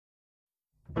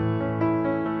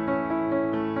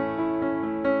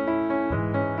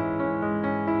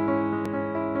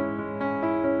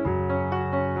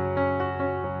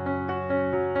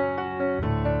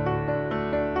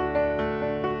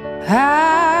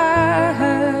I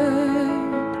heard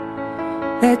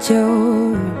that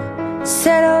you're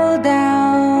settled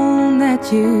down, that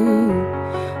you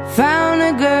found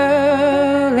a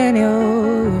girl and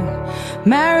you're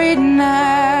married now.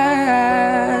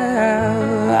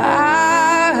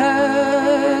 I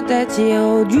heard that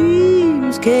your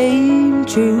dreams came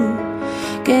true.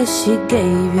 Guess she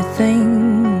gave you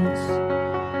things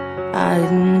I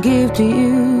didn't give to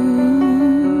you.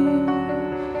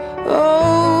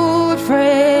 Old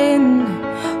friend,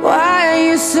 why are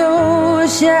you so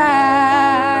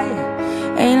shy?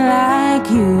 Ain't like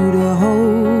you to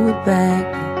hold back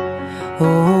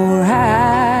or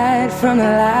hide from the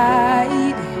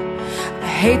light. I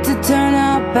hate to turn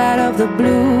up out of the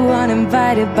blue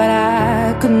uninvited, but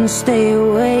I couldn't stay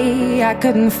away, I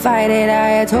couldn't fight it. I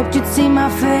had hoped you'd see my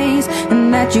face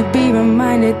and that you'd be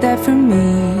reminded that for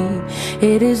me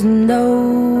it isn't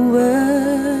over.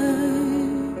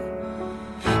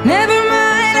 Never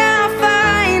mind, I'll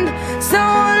find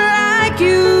someone like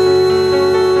you.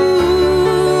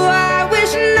 I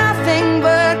wish nothing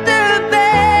but the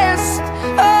best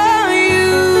for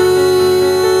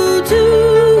you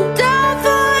too. Don't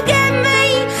forget me,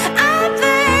 I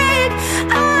beg.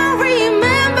 I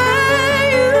remember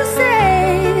you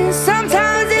say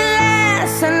sometimes it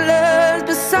lasts and loves,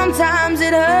 but sometimes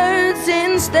it hurts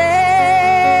instead.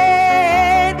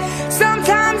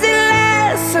 Sometimes it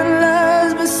lasts and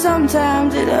loves, but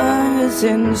sometimes it hurts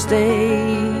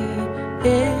instead.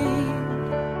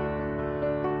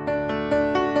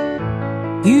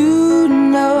 You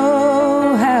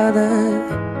know how the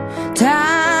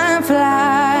time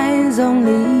flies.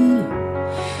 Only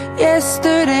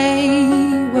yesterday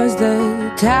was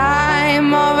the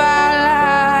time of our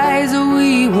lives.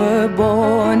 We were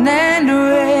born and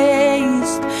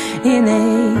raised in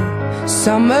a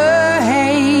summer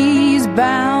haze,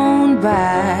 bound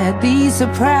by the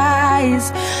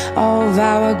surprise of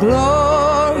our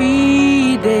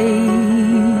glory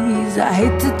days. I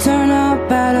hate to turn up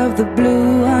out of the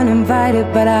blue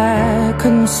uninvited, but I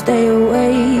couldn't stay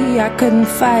away, I couldn't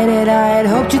fight it. I had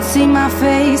hoped you'd see my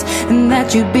face and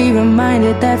that you'd be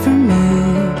reminded that for me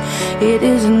it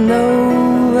isn't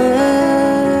over.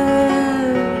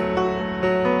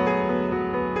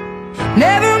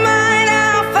 Never mind,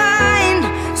 I'll find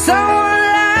someone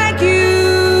like you.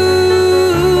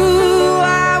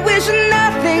 I wish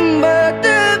nothing but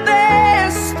the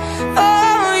best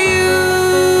for you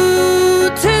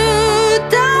too.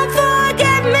 Don't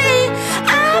forget me, I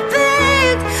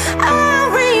beg. I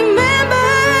remember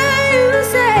you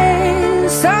say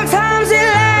sometimes it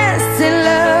lasts in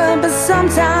love, but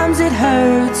sometimes it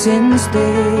hurts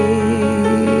instead.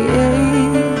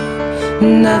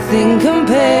 Nothing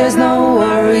compares, no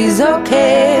worries or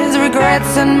cares,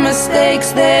 regrets and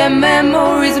mistakes, their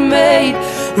memories made.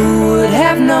 Who would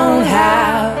have known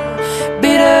how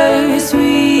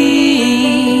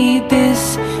bittersweet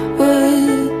this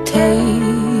would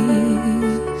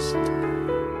taste?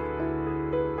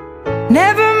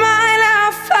 Never mind,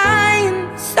 I'll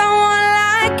find someone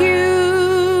like you.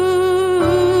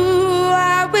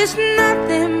 I wish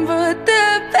nothing but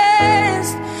the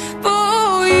best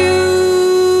for you.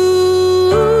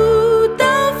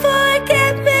 Don't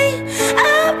forget me, I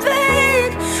beg.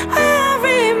 I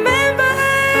remember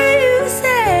you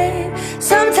said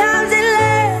sometimes it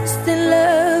lasts in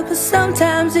love, but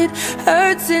sometimes it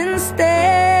hurts instead.